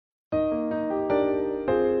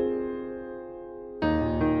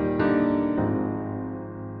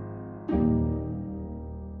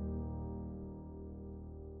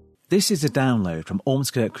This is a download from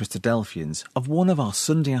Ormskirk Christadelphians of one of our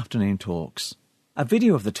Sunday afternoon talks. A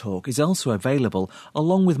video of the talk is also available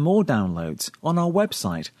along with more downloads on our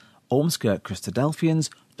website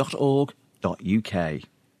ormskirkchristadelphians.org.uk.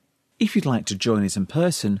 If you'd like to join us in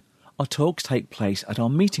person, our talks take place at our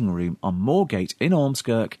meeting room on Moorgate in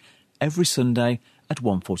Ormskirk every Sunday at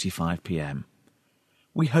 1:45pm.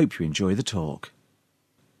 We hope you enjoy the talk.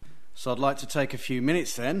 So I'd like to take a few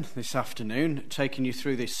minutes then this afternoon, taking you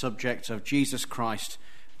through this subject of Jesus Christ,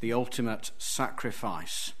 the ultimate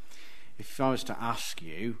sacrifice. If I was to ask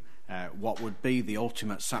you what would be the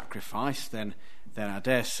ultimate sacrifice, then I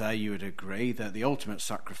dare say you would agree that the ultimate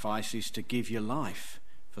sacrifice is to give your life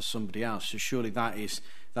for somebody else. So surely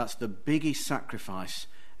that's the biggest sacrifice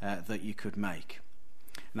that you could make.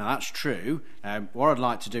 Now that's true. What I'd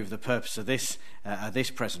like to do for the purpose of this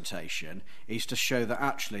presentation is to show that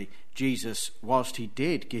actually Jesus, whilst he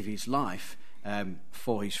did give his life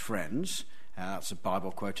for his friends, that's a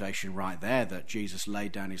Bible quotation right there, that Jesus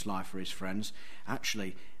laid down his life for his friends.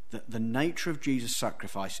 Actually, the nature of Jesus'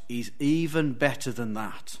 sacrifice is even better than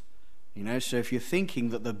that. You know, so if you're thinking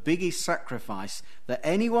that the biggest sacrifice that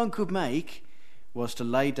anyone could make was to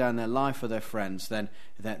lay down their life for their friends, then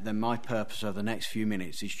my purpose over the next few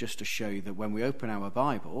minutes is just to show you that when we open our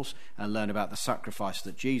Bibles and learn about the sacrifice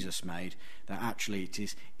that Jesus made, that actually it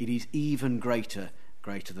is even greater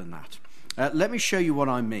than that. Let me show you what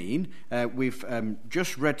I mean. We've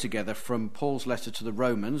just read together from Paul's letter to the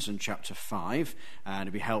Romans in chapter 5, and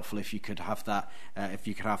it'd be helpful if you could have that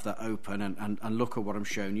open and look at what I'm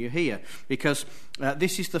showing you here, because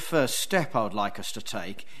this is the first step I would like us to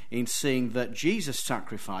take in seeing that Jesus'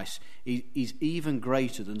 sacrifice is even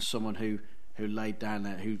greater than someone who laid down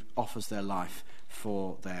who offers their life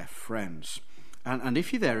for their friends. And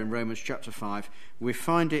if you're there in Romans chapter 5, we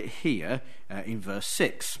find it here in verse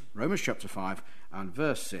 6. Romans chapter 5 and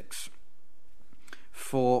verse 6.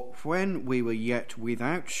 For when we were yet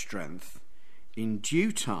without strength, in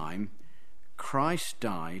due time Christ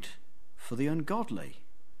died for the ungodly.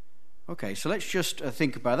 Okay, so let's just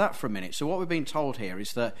think about that for a minute. So what we're being told here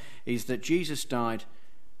is that Jesus died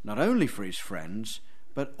not only for his friends,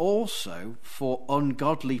 but also for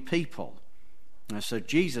ungodly people. So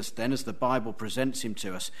Jesus then, as the Bible presents him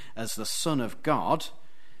to us as the Son of God,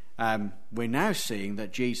 we're now seeing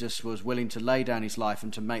that Jesus was willing to lay down his life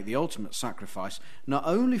and to make the ultimate sacrifice, not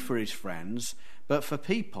only for his friends, but for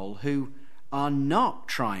people who are not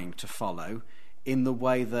trying to follow in the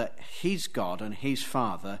way that his God and his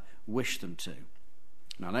Father wish them to.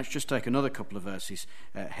 Now let's just take another couple of verses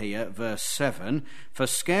here. Verse 7, for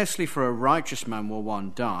scarcely for a righteous man will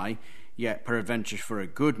one die, yet peradventure for a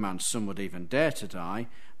good man some would even dare to die.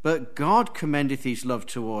 But God commendeth his love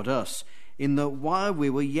toward us, in that while we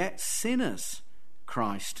were yet sinners,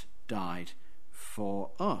 Christ died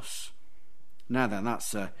for us. Now then,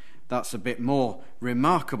 that's a bit more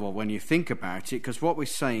remarkable when you think about it, because what we're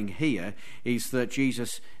saying here is that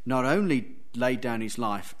Jesus not only laid down his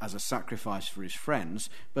life as a sacrifice for his friends,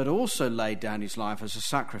 but also laid down his life as a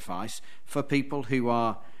sacrifice for people who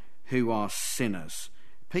are sinners.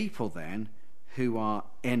 People then who are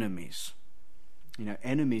enemies,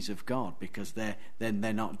 enemies of God, because they're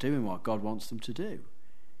not doing what God wants them to do.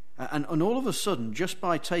 And all of a sudden, just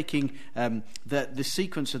by taking the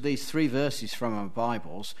sequence of these three verses from our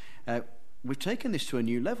Bibles, we've taken this to a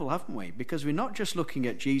new level, haven't we? Because we're not just looking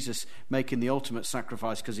at Jesus making the ultimate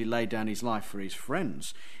sacrifice because he laid down his life for his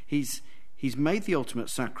friends. He's made the ultimate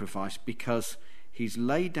sacrifice because he's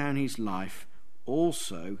laid down his life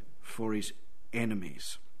also for his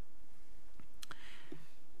enemies.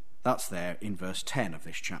 That's there in verse 10 of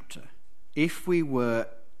this chapter. If when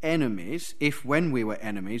we were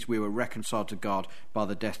enemies, we were reconciled to God by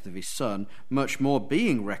the death of his Son, much more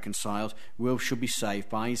being reconciled, we shall be saved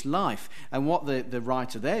by his life. And what the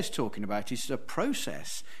writer there is talking about is a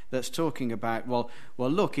process that's talking about, well,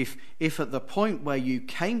 look, if at the point where you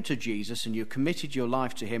came to Jesus and you committed your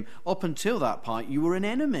life to him, up until that point you were an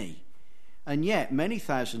enemy. And yet, many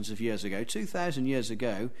thousands of years ago, 2,000 years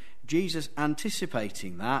ago, Jesus,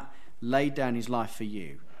 anticipating that, laid down his life for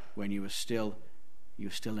you when you were still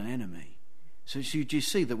an enemy. So you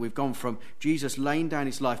see that we've gone from Jesus laying down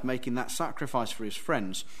his life, making that sacrifice for his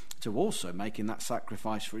friends, to also making that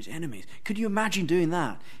sacrifice for his enemies. Could you imagine doing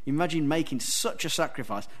that? Imagine making such a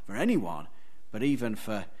sacrifice for anyone, but even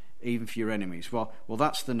for your enemies. Well,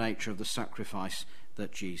 that's the nature of the sacrifice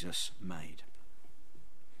that Jesus made.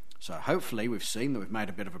 So hopefully we've seen that we've made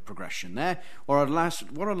a bit of a progression there. Or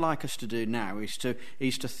what I'd like us to do now is to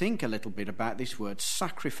think a little bit about this word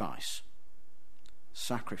sacrifice.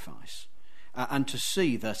 And to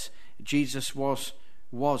see that Jesus was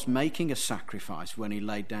was making a sacrifice when he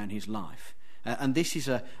laid down his life. And this is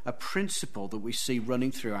a principle that we see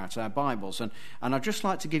running throughout our Bibles. And I'd just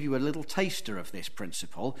like to give you a little taster of this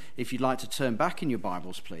principle. If you'd like to turn back in your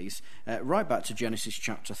Bibles, please, right back to Genesis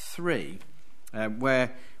chapter 3,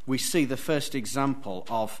 where we see the first example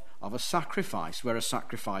of a sacrifice, where a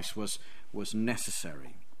sacrifice was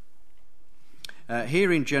necessary.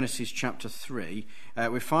 Here in Genesis chapter 3,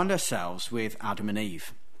 we find ourselves with Adam and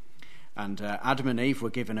Eve. And Adam and Eve were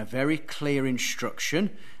given a very clear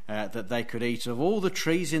instruction that they could eat of all the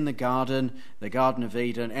trees in the Garden of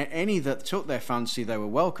Eden. Any that took their fancy, they were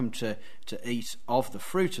welcome to eat of the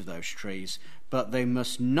fruit of those trees, but they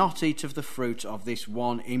must not eat of the fruit of this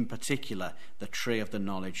one in particular, the tree of the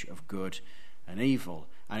knowledge of good and evil.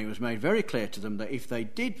 And it was made very clear to them that if they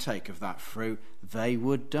did take of that fruit, they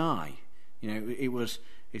would die. You know, it was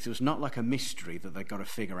not like a mystery that they'd got to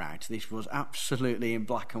figure out. This was absolutely in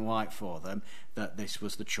black and white for them, that this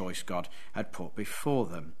was the choice God had put before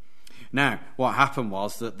them. Now, what happened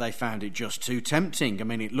was that they found it just too tempting. I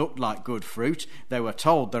mean, it looked like good fruit. They were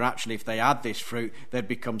told that actually if they had this fruit, they'd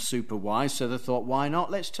become super wise. So they thought, why not?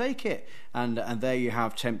 Let's take it. And there you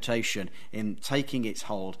have temptation in taking its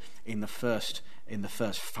hold in the first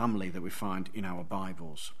family that we find in our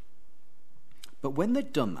Bibles. But when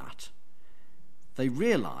they'd done that, they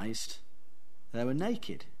realised they were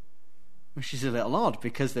naked, which is a little odd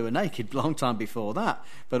because they were naked a long time before that.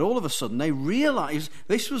 But all of a sudden they realised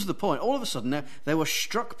this was the point. All of a sudden they were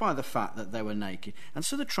struck by the fact that they were naked, and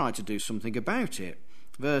so they tried to do something about it.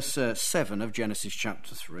 Verse 7 of Genesis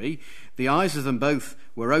chapter 3, the eyes of them both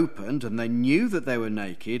were opened, and they knew that they were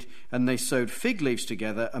naked, and they sewed fig leaves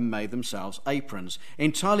together and made themselves aprons.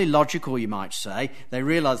 Entirely logical, you might say. They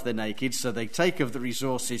realise they're naked, so they take of the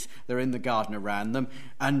resources that are in the garden around them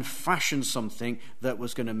and fashion something that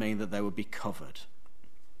was going to mean that they would be covered.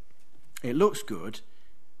 It looks good,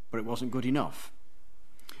 but it wasn't good enough.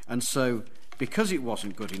 And so, because it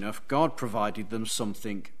wasn't good enough, God provided them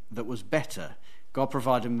something that was better. God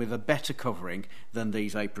provided them with a better covering than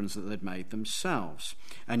these aprons that they'd made themselves.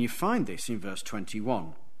 And you find this in verse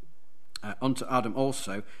 21. Unto Adam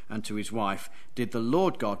also and to his wife did the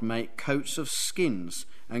Lord God make coats of skins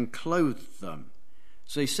and clothed them.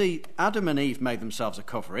 So you see, Adam and Eve made themselves a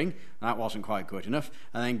covering. That wasn't quite good enough.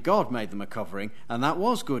 And then God made them a covering, and that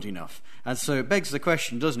was good enough. And so it begs the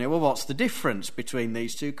question, doesn't it? Well, what's the difference between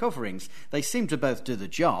these two coverings? They seem to both do the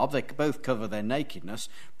job. They both cover their nakedness.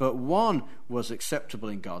 But one was acceptable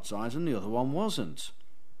in God's eyes, and the other one wasn't.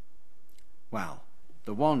 Well,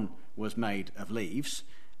 the one was made of leaves,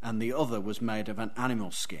 and the other was made of an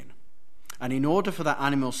animal skin. And in order for that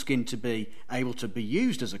animal skin to be able to be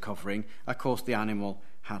used as a covering, of course, the animal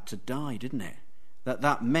had to die, didn't it?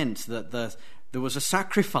 That meant that there was a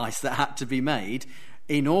sacrifice that had to be made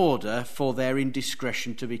in order for their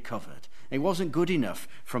indiscretion to be covered. It wasn't good enough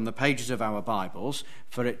from the pages of our Bibles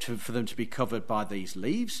for them to be covered by these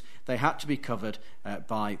leaves. They had to be covered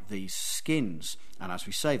by these skins. And as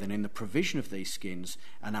we say, then in the provision of these skins,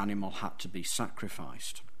 an animal had to be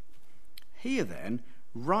sacrificed. Here then,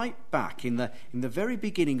 right back in the very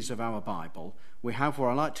beginnings of our Bible, we have what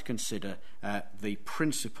I like to consider the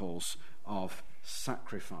principles of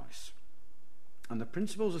sacrifice. And the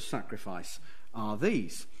principles of sacrifice are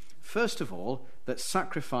these. First of all, that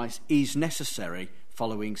sacrifice is necessary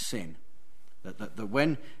following sin. That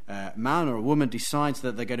when a man or a woman decides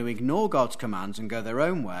that they're going to ignore God's commands and go their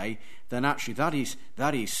own way, then actually that is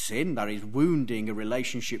sin. That is wounding a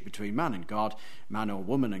relationship between man and God, man or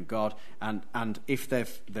woman and God. And if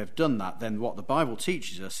they've done that, then what the Bible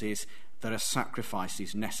teaches us is that a sacrifice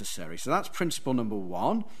is necessary. So that's principle number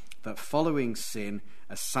one, that following sin,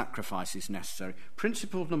 a sacrifice is necessary.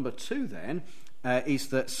 Principle number two, then, is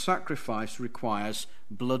that sacrifice requires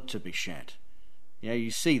blood to be shed. Yeah,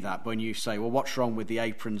 you see that when you say, well, what's wrong with the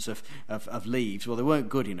aprons of leaves? Well, they weren't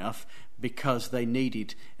good enough because they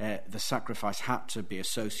needed, the sacrifice had to be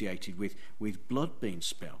associated with blood being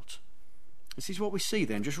spilt. This is what we see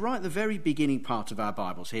then, just right at the very beginning part of our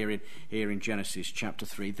Bibles, here in Genesis chapter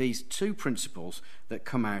 3, these two principles that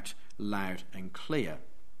come out loud and clear.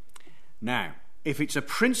 Now, if it's a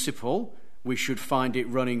principle, we should find it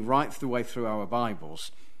running right the way through our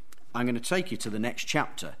Bibles. I'm going to take you to the next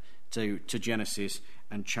chapter, to Genesis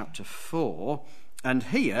and chapter 4. And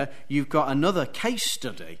here you've got another case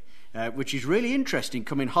study, which is really interesting,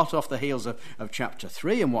 coming hot off the heels of chapter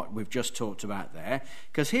 3 and what we've just talked about there.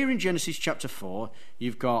 Because here in Genesis chapter 4,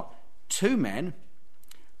 you've got two men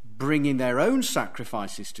bringing their own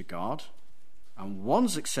sacrifices to God, and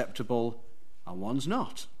one's acceptable and one's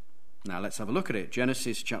not. Now let's have a look at it.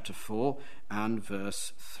 Genesis chapter 4 and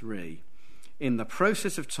verse 3. in the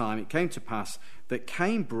process of time it came to pass that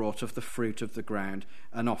Cain brought of the fruit of the ground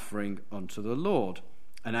an offering unto the Lord.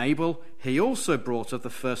 And Abel, he also brought of the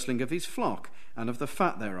firstling of his flock and of the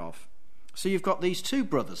fat thereof. So you've got these two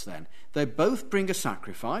brothers then. They both bring a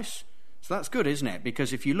sacrifice. So that's good, isn't it?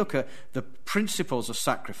 Because if you look at the principles of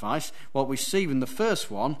sacrifice, what we see in the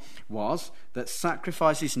first one was that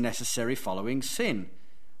sacrifice is necessary following sin.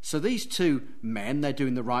 So these two men, they're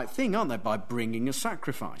doing the right thing, aren't they, by bringing a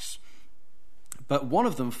sacrifice. But one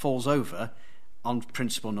of them falls over on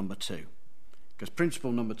principle number 2. Because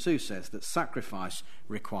principle number 2 says that sacrifice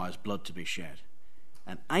requires blood to be shed.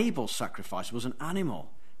 And Abel's sacrifice was an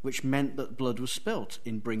animal, which meant that blood was spilt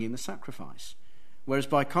in bringing the sacrifice. Whereas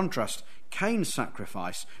by contrast, Cain's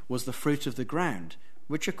sacrifice was the fruit of the ground,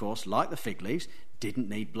 which of course, like the fig leaves, didn't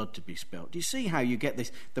need blood to be spilt. Do you see how you get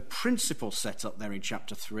this, the principle set up there in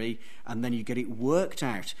chapter 3, and then you get it worked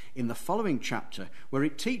out in the following chapter, where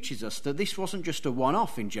it teaches us that this wasn't just a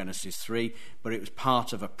one-off in Genesis 3, but it was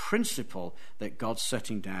part of a principle that God's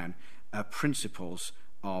setting down, principles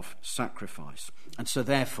of sacrifice. And so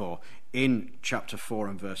therefore, in chapter 4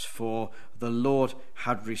 and verse 4, the Lord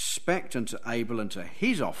had respect unto Abel and to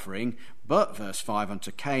his offering, but, verse 5,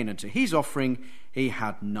 unto Cain and to his offering he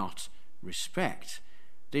had not respect.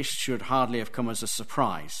 This should hardly have come as a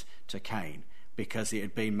surprise to Cain, because it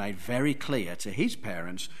had been made very clear to his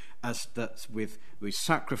parents as that with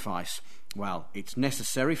sacrifice, well, it's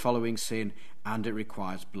necessary following sin and it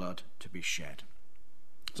requires blood to be shed.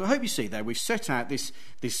 So I hope you see there we've set out this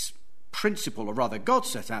principle, or rather God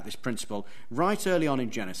set out this principle right early on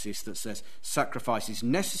in Genesis that says sacrifice is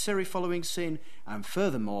necessary following sin, and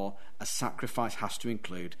furthermore a sacrifice has to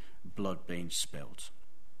include blood being spilt.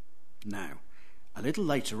 Now, a little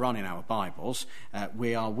later on in our Bibles,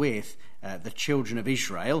 we are with the children of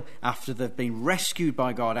Israel after they've been rescued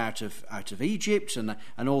by God out of Egypt and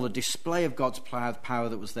all the display of God's power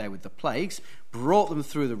that was there with the plagues, brought them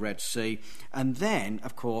through the Red Sea, and then,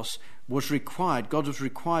 of course, God was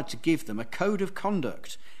required to give them a code of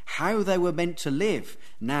conduct, how they were meant to live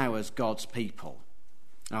now as God's people.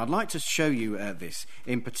 Now, I'd like to show you this,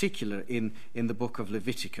 in particular in the book of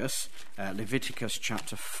Leviticus, Leviticus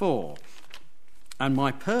chapter 4. And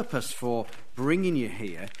my purpose for bringing you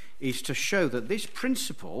here is to show that this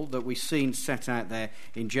principle that we've seen set out there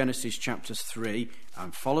in Genesis chapters 3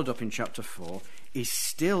 and followed up in chapter 4 is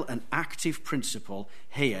still an active principle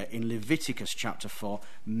here in Leviticus chapter 4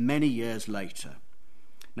 many years later.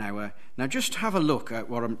 Now just have a look at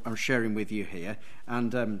what I'm sharing with you here,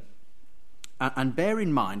 and bear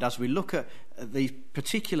in mind, as we look at the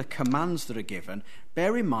particular commands that are given,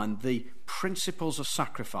 bear in mind the principles of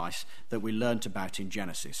sacrifice that we learnt about in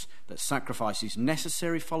Genesis, that sacrifice is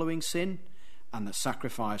necessary following sin, and that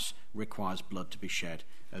sacrifice requires blood to be shed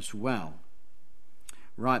as well.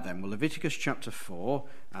 Right then, well, Leviticus chapter 4,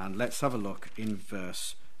 and let's have a look in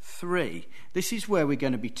verse 3. This is where we're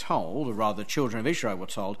going to be told, or rather the children of Israel were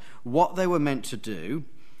told, what they were meant to do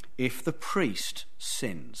if the priest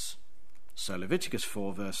sins. So Leviticus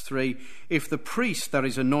 4 verse 3, if the priest that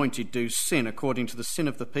is anointed do sin according to the sin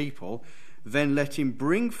of the people, then let him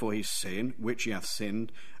bring for his sin, which he hath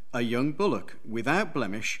sinned, a young bullock without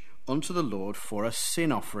blemish unto the Lord for a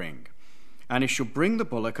sin offering. And he shall bring the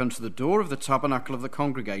bullock unto the door of the tabernacle of the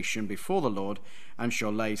congregation before the Lord, and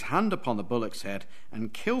shall lay his hand upon the bullock's head,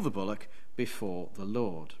 and kill the bullock before the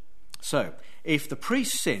Lord. So, if the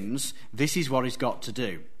priest sins, this is what he's got to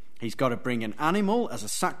do. He's got to bring an animal as a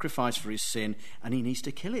sacrifice for his sin, and he needs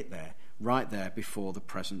to kill it there, right there before the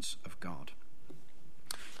presence of God.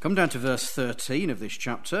 Come down to verse 13 of this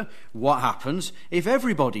chapter. What happens if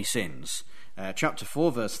everybody sins? Chapter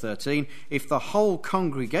 4, verse 13, if the whole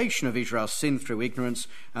congregation of Israel sin through ignorance,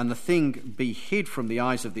 and the thing be hid from the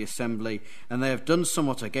eyes of the assembly, and they have done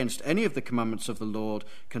somewhat against any of the commandments of the Lord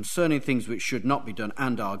concerning things which should not be done,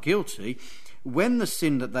 and are guilty, when the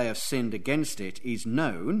sin that they have sinned against it is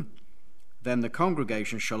known, then the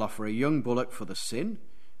congregation shall offer a young bullock for the sin,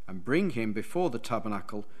 and bring him before the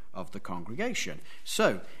tabernacle of the congregation.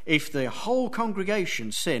 So, if the whole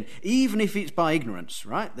congregation sin, even if it's by ignorance,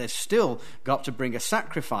 right, they've still got to bring a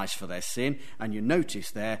sacrifice for their sin, and you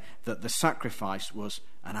notice there that the sacrifice was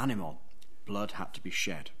an animal. Blood had to be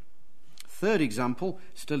shed. Third example,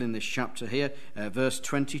 still in this chapter here, verse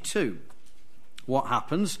 22. What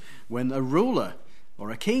happens when a ruler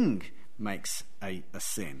or a king makes a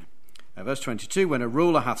sin? Verse 22, when a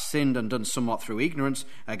ruler hath sinned and done somewhat through ignorance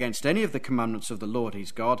against any of the commandments of the Lord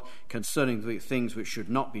his God concerning the things which should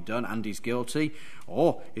not be done, and is guilty,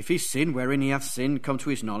 or if his sin wherein he hath sinned come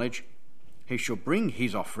to his knowledge, he shall bring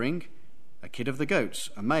his offering a kid of the goats,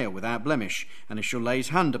 a male without blemish, and he shall lay his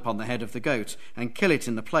hand upon the head of the goat and kill it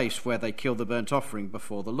in the place where they kill the burnt offering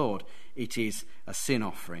before the Lord. It is a sin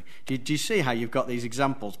offering. Do you see how you've got these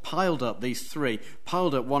examples piled up, these three,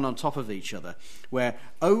 piled up one on top of each other, where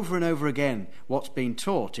over and over again what's being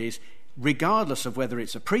taught is, regardless of whether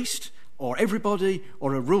it's a priest or everybody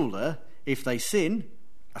or a ruler, if they sin,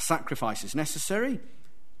 a sacrifice is necessary,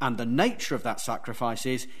 and the nature of that sacrifice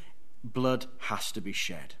is blood has to be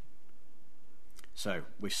shed. So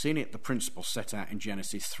we've seen it, the principle set out in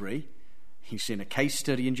Genesis 3. You've seen a case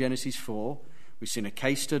study in Genesis 4. We've seen a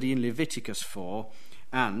case study in Leviticus 4.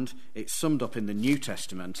 And it's summed up in the New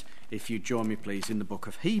Testament, if you join me please, in the book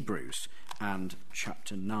of Hebrews and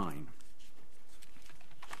chapter 9.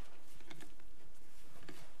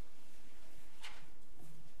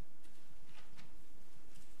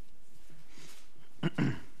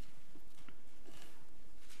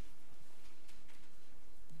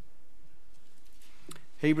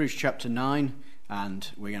 Hebrews chapter 9,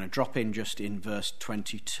 and we're going to drop in just in verse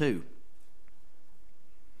 22.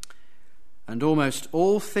 And almost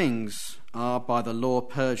all things are by the law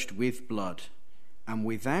purged with blood, and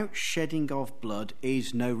without shedding of blood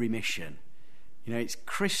is no remission. You know, it's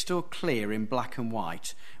crystal clear in black and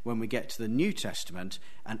white when we get to the New Testament,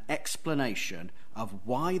 an explanation of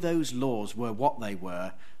why those laws were what they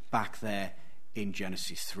were back there in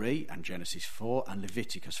Genesis 3 and Genesis 4 and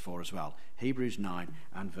Leviticus 4 as well. Hebrews 9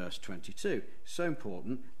 and verse 22. So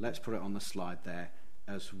important, let's put it on the slide there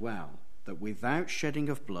as well, that without shedding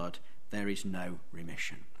of blood there is no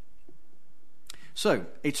remission. So,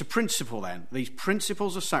 it's a principle then, these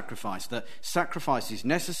principles of sacrifice, that sacrifice is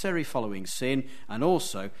necessary following sin, and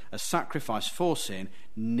also a sacrifice for sin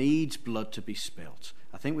needs blood to be spilt.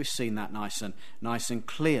 I think we've seen that nice and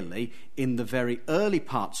clearly in the very early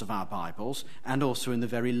parts of our Bibles, and also in the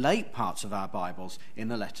very late parts of our Bibles in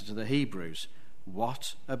the letter to the Hebrews.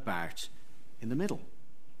 What about in the middle?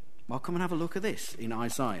 Well, come and have a look at this in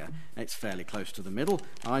Isaiah. It's fairly close to the middle.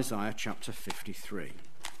 Isaiah chapter 53.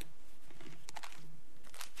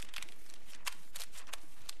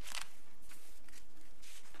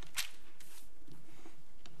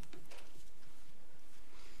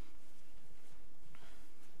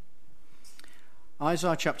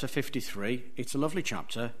 Isaiah chapter 53, it's a lovely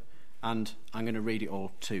chapter, and I'm going to read it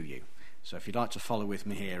all to you. So if you'd like to follow with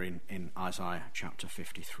me here in Isaiah chapter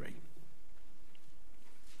 53.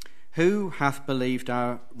 Who hath believed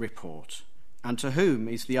our report? And to whom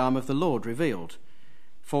is the arm of the Lord revealed?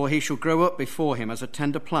 For he shall grow up before him as a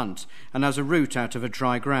tender plant, and as a root out of a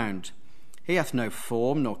dry ground. He hath no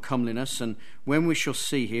form nor comeliness, and when we shall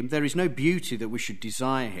see him, there is no beauty that we should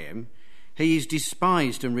desire him. He is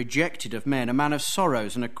despised and rejected of men, a man of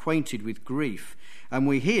sorrows and acquainted with grief. And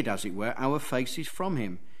we hid, as it were, our faces from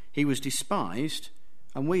him. He was despised,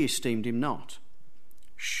 and we esteemed him not.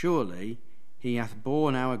 Surely he hath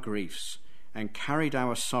borne our griefs, and carried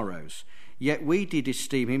our sorrows. Yet we did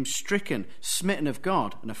esteem him stricken, smitten of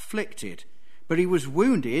God, and afflicted. But he was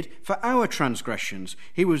wounded for our transgressions.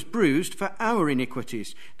 He was bruised for our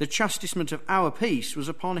iniquities. The chastisement of our peace was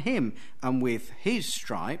upon him, and with his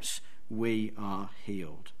stripes we are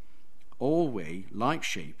healed. All we, like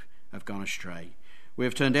sheep, have gone astray. We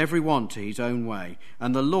have turned every one to his own way,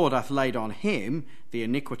 and the Lord hath laid on him the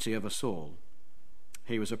iniquity of us all.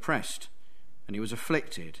 He was oppressed, and he was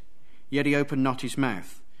afflicted, yet he opened not his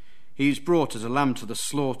mouth. He is brought as a lamb to the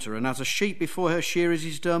slaughter, and as a sheep before her shearers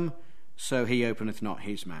is dumb, so he openeth not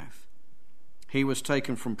his mouth. He was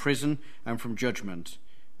taken from prison and from judgment,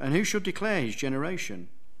 and who shall declare his generation?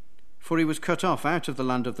 For he was cut off out of the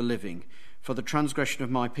land of the living. For the transgression of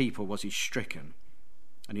my people was he stricken.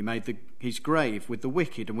 And he made his grave with the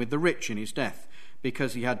wicked and with the rich in his death,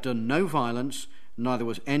 because he had done no violence, neither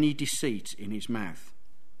was any deceit in his mouth.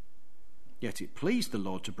 Yet it pleased the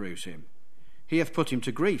Lord to bruise him. He hath put him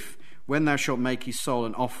to grief. When thou shalt make his soul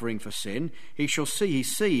an offering for sin, he shall see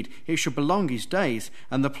his seed, he shall prolong his days,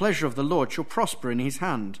 and the pleasure of the Lord shall prosper in his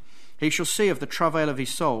hand. He shall see of the travail of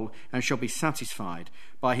his soul, and shall be satisfied.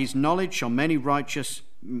 By his knowledge shall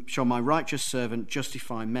my righteous servant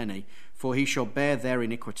justify many, for he shall bear their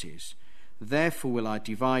iniquities. Therefore will I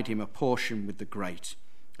divide him a portion with the great,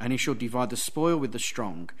 and he shall divide the spoil with the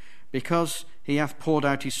strong, because he hath poured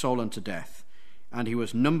out his soul unto death. And he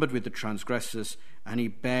was numbered with the transgressors, and he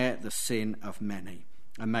bare the sin of many,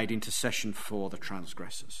 and made intercession for the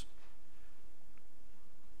transgressors.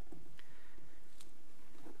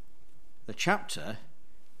 The chapter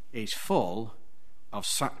is full of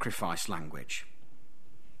sacrifice language.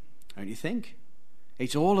 Don't you think?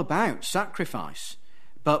 It's all about sacrifice.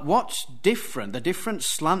 But what's different, the different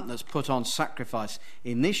slant that's put on sacrifice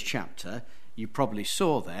in this chapter, you probably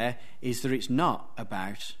saw there is that it's not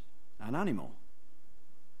about an animal.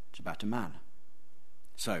 It's about a man.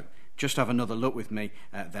 So, just have another look with me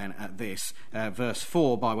then at this. Verse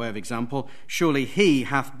 4, by way of example, surely he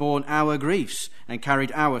hath borne our griefs and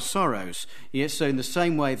carried our sorrows. Yes, so in the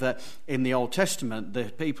same way that in the Old Testament, the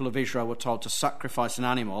people of Israel were told to sacrifice an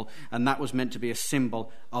animal, and that was meant to be a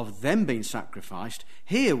symbol of them being sacrificed,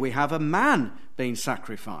 here we have a man being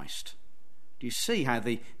sacrificed. Do you see how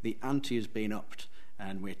the ante has been upped?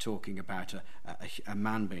 And we're talking about a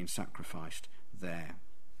man being sacrificed there.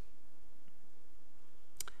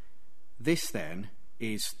 This, then,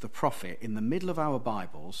 is the prophet in the middle of our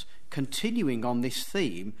Bibles, continuing on this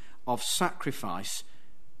theme of sacrifice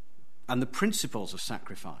and the principles of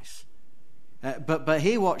sacrifice. But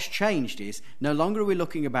here what's changed is, no longer are we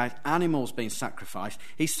looking about animals being sacrificed.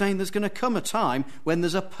 He's saying there's going to come a time when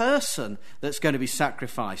there's a person that's going to be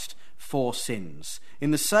sacrificed for sins.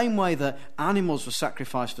 In the same way that animals were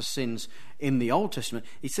sacrificed for sins in the Old Testament,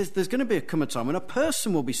 he says there's going to come a time when a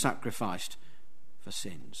person will be sacrificed for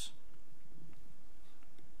sins.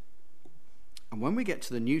 And when we get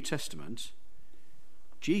to the New Testament,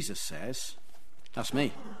 Jesus says, that's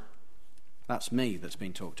me. That's me that's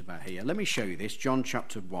been talked about here. Let me show you this. John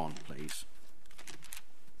chapter 1, please.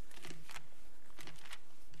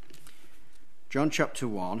 John chapter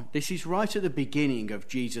 1. This is right at the beginning of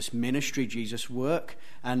Jesus' ministry, Jesus' work.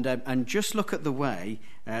 And just look at the way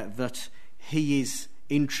that he is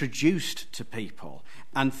introduced to people,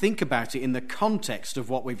 and think about it in the context of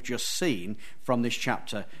what we've just seen from this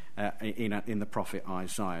chapter in the prophet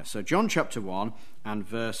Isaiah. So John chapter 1 and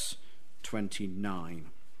verse 29.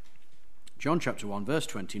 John chapter 1 verse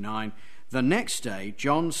 29. The next day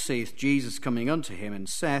John seeth Jesus coming unto him, and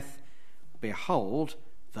saith, Behold,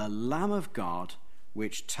 the Lamb of God,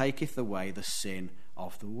 which taketh away the sin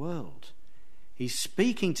of the world. He's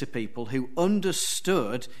speaking to people who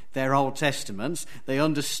understood their Old Testaments. They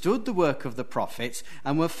understood the work of the prophets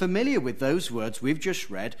and were familiar with those words we've just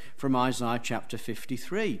read from Isaiah chapter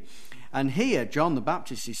 53. And here, John the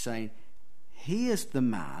Baptist is saying, here's the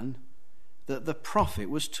man that the prophet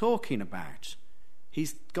was talking about.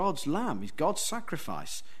 He's God's lamb, he's God's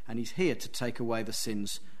sacrifice, and he's here to take away the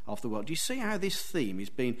sins of the world. Do you see how this theme is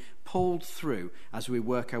being pulled through as we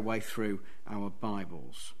work our way through our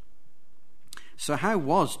Bibles? So how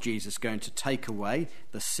was Jesus going to take away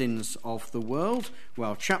the sins of the world?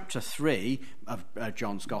 Well, chapter 3 of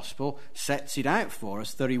John's Gospel sets it out for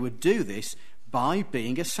us that he would do this by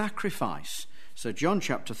being a sacrifice. So John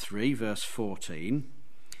chapter 3, verse 14,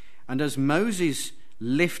 And as Moses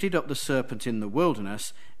lifted up the serpent in the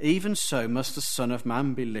wilderness, even so must the Son of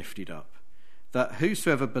Man be lifted up, that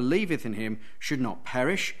whosoever believeth in him should not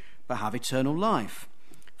perish, but have eternal life.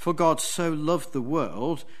 For God so loved the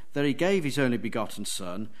world that he gave his only begotten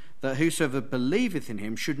Son, that whosoever believeth in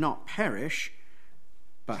him should not perish,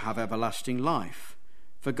 but have everlasting life.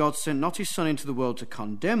 For God sent not his Son into the world to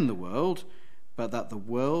condemn the world, but that the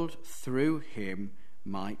world through him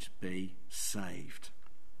might be saved.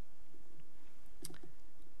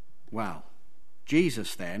 Well,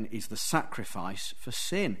 Jesus then is the sacrifice for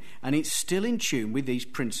sin, and it's still in tune with these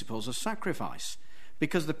principles of sacrifice.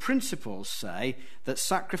 Because the principles say that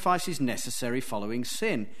sacrifice is necessary following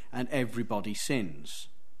sin, and everybody sins.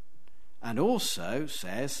 And also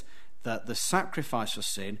says that the sacrifice for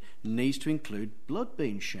sin needs to include blood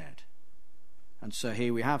being shed. And so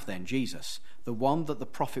here we have then Jesus, the one that the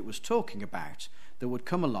prophet was talking about, that would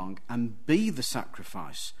come along and be the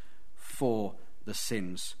sacrifice for the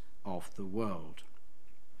sins of the world.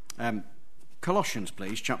 Colossians,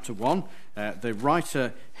 please, chapter 1. The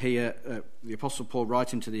writer here, the Apostle Paul,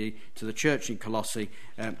 writing to the church in Colossae,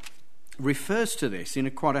 refers to this in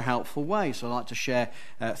quite a helpful way. So I'd like to share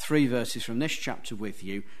 3 verses from this chapter with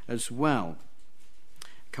you as well.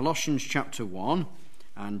 Colossians chapter 1,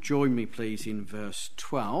 and join me, please, in verse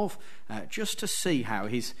 12, just to see how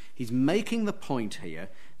he's making the point here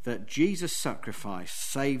that Jesus' sacrifice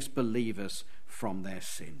saves believers from their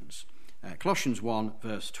sins. Colossians 1,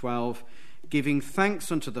 verse 12, Giving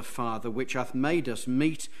thanks unto the Father, which hath made us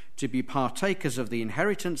meet to be partakers of the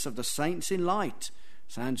inheritance of the saints in light.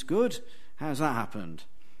 Sounds good. How's that happened?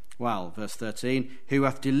 Well, verse 13, Who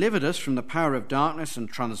hath delivered us from the power of darkness and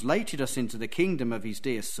translated us into the kingdom of his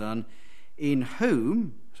dear Son, in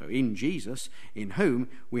whom, so in Jesus, in whom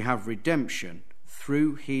we have redemption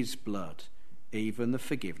through his blood, even the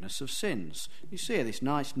forgiveness of sins. You see how this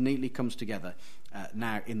neatly comes together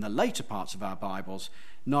now in the later parts of our Bibles,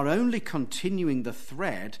 not only continuing the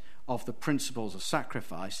thread of the principles of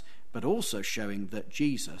sacrifice, but also showing that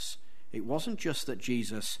Jesus, it wasn't just that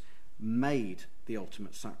Jesus made the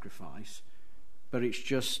ultimate sacrifice, but it's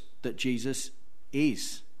just that Jesus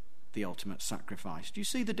is the ultimate sacrifice. Do you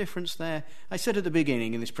see the difference there? I said at the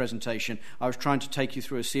beginning in this presentation, I was trying to take you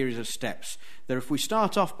through a series of steps, that if we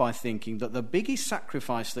start off by thinking that the biggest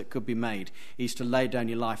sacrifice that could be made is to lay down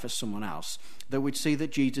your life for someone else, that we'd see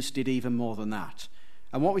that Jesus did even more than that.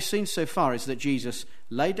 And what we've seen so far is that Jesus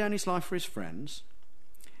laid down his life for his friends,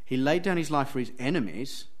 he laid down his life for his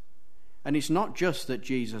enemies, and it's not just that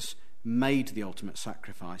Jesus made the ultimate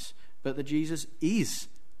sacrifice, but that Jesus is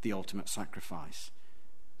the ultimate sacrifice.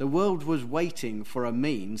 The world was waiting for a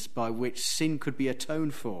means by which sin could be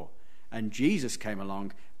atoned for, and Jesus came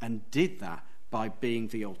along and did that by being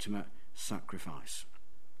the ultimate sacrifice.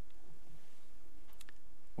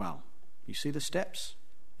 Well, you see the steps?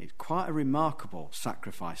 It's quite a remarkable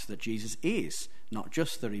sacrifice that Jesus is, not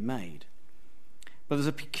just that he made. But there's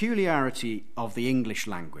a peculiarity of the English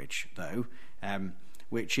language, though,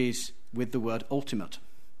 which is with the word ultimate.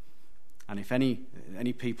 And if any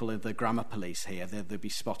people of the grammar police here, they'll be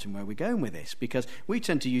spotting where we're going with this, because we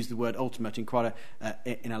tend to use the word ultimate in quite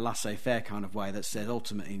a laissez-faire kind of way that says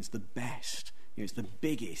ultimate means the best. It's the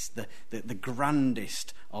biggest, the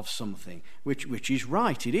grandest of something, which is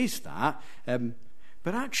right. It is that.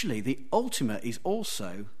 But actually, the ultimate is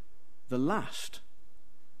also the last.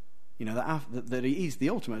 You know, that it is the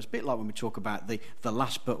ultimate. It's a bit like when we talk about the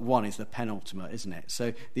last but one is the penultimate, isn't it?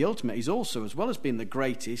 So the ultimate is also, as well as being the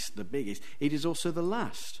greatest, the biggest, it is also the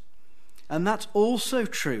last. And that's also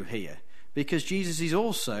true here, because Jesus is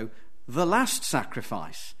also the last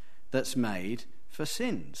sacrifice that's made for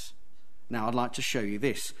sins. Now, I'd like to show you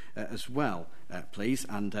this as well, please.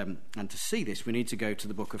 And to see this, we need to go to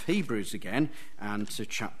the book of Hebrews again and to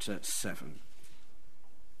chapter 7.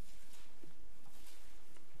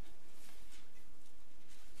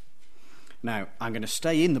 Now, I'm going to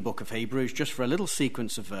stay in the book of Hebrews just for a little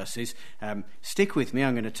sequence of verses. Stick with me.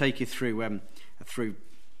 I'm going to take you through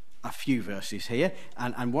a few verses here.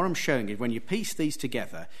 And what I'm showing is when you piece these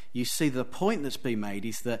together, you see the point that's been made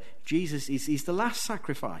is that Jesus is the last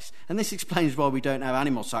sacrifice. And this explains why we don't have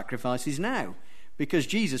animal sacrifices now. Because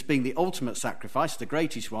Jesus, being the ultimate sacrifice, the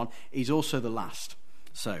greatest one, is also the last.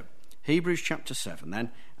 So, Hebrews chapter 7 then,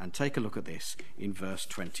 and take a look at this in verse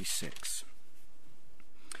 26.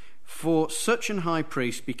 For such an high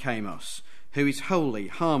priest became us, who is holy,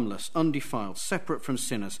 harmless, undefiled, separate from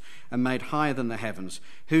sinners, and made higher than the heavens,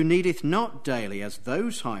 who needeth not daily, as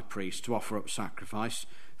those high priests, to offer up sacrifice,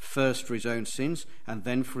 first for his own sins, and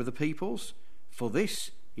then for the people's. For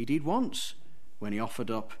this he did once, when he offered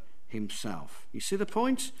up himself. You see the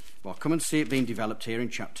point? Well, come and see it being developed here in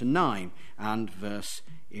chapter 9 and verse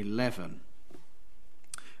 11.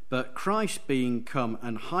 But Christ being come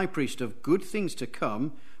an high priest of good things to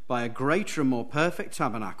come, by a greater and more perfect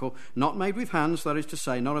tabernacle, not made with hands, that is to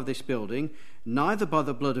say, not of this building, neither by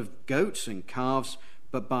the blood of goats and calves,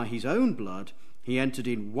 but by his own blood, he entered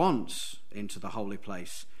in once into the holy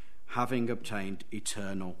place, having obtained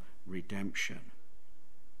eternal redemption.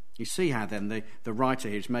 You see how then the writer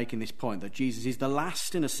here is making this point, that Jesus is the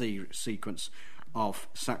last in a sequence of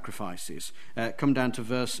sacrifices. Come down to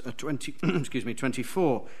verse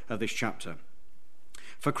 24 of this chapter.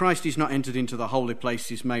 For Christ is not entered into the holy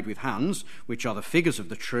places made with hands, which are the figures of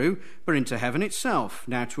the true, but into heaven itself,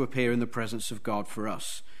 now to appear in the presence of God for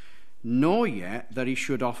us. Nor yet that he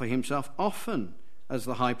should offer himself often, as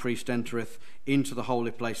the high priest entereth into the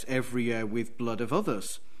holy place every year with blood of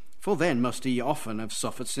others. For then must he often have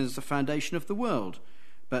suffered since the foundation of the world.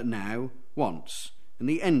 But now, once, in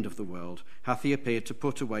the end of the world, hath he appeared to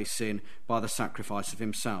put away sin by the sacrifice of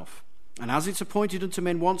himself. And as it's appointed unto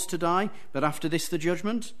men once to die, but after this the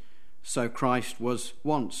judgment, so Christ was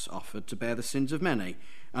once offered to bear the sins of many,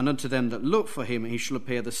 and unto them that look for him he shall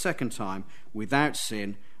appear the second time without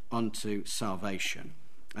sin unto salvation.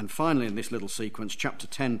 And finally in this little sequence, chapter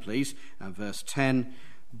 10 please, and verse 10,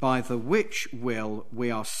 by the which will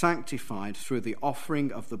we are sanctified through the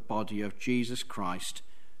offering of the body of Jesus Christ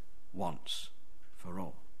once for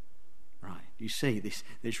all. Right, you see,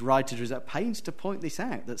 this writer is at pains to point this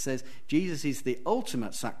out, that says Jesus is the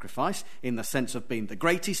ultimate sacrifice in the sense of being the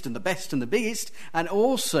greatest and the best and the biggest, and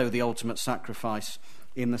also the ultimate sacrifice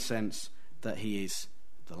in the sense that he is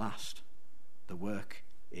the last. The work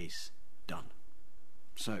is done.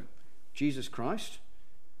 So, Jesus Christ,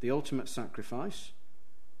 the ultimate sacrifice,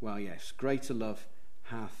 well, yes, greater love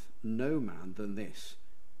hath no man than this,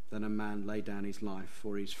 than a man lay down his life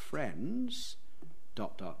for his friends... ...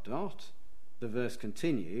 The verse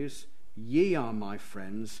continues, ye are my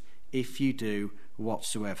friends if you do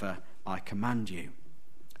whatsoever I command you.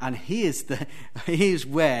 And here's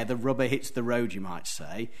where the rubber hits the road, you might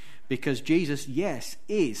say, because Jesus, yes,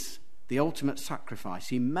 is the ultimate sacrifice.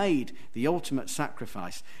 He made the ultimate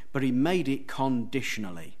sacrifice, but he made it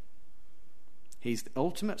conditionally. He's the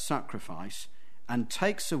ultimate sacrifice and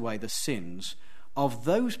takes away the sins of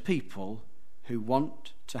those people who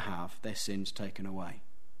want to have their sins taken away.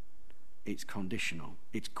 It's conditional.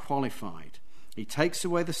 It's qualified. He takes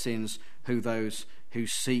away the sins of those who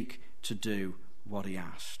seek to do what he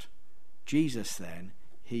asked. Jesus then,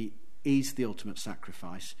 he is the ultimate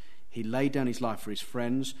sacrifice. He laid down his life for his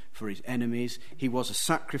friends, for his enemies. He was a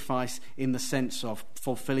sacrifice in the sense of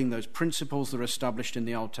fulfilling those principles that are established in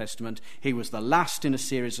the Old Testament. He was the last in a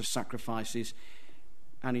series of sacrifices,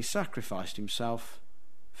 and he sacrificed himself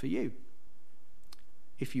for you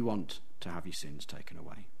if you want to have your sins taken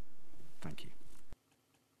away. Thank you.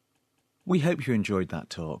 We hope you enjoyed that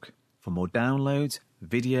talk. For more downloads,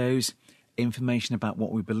 videos, information about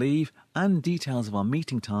what we believe and details of our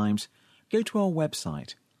meeting times, go to our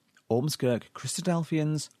website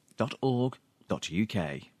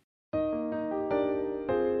ormskirkchristadelphians.org.uk.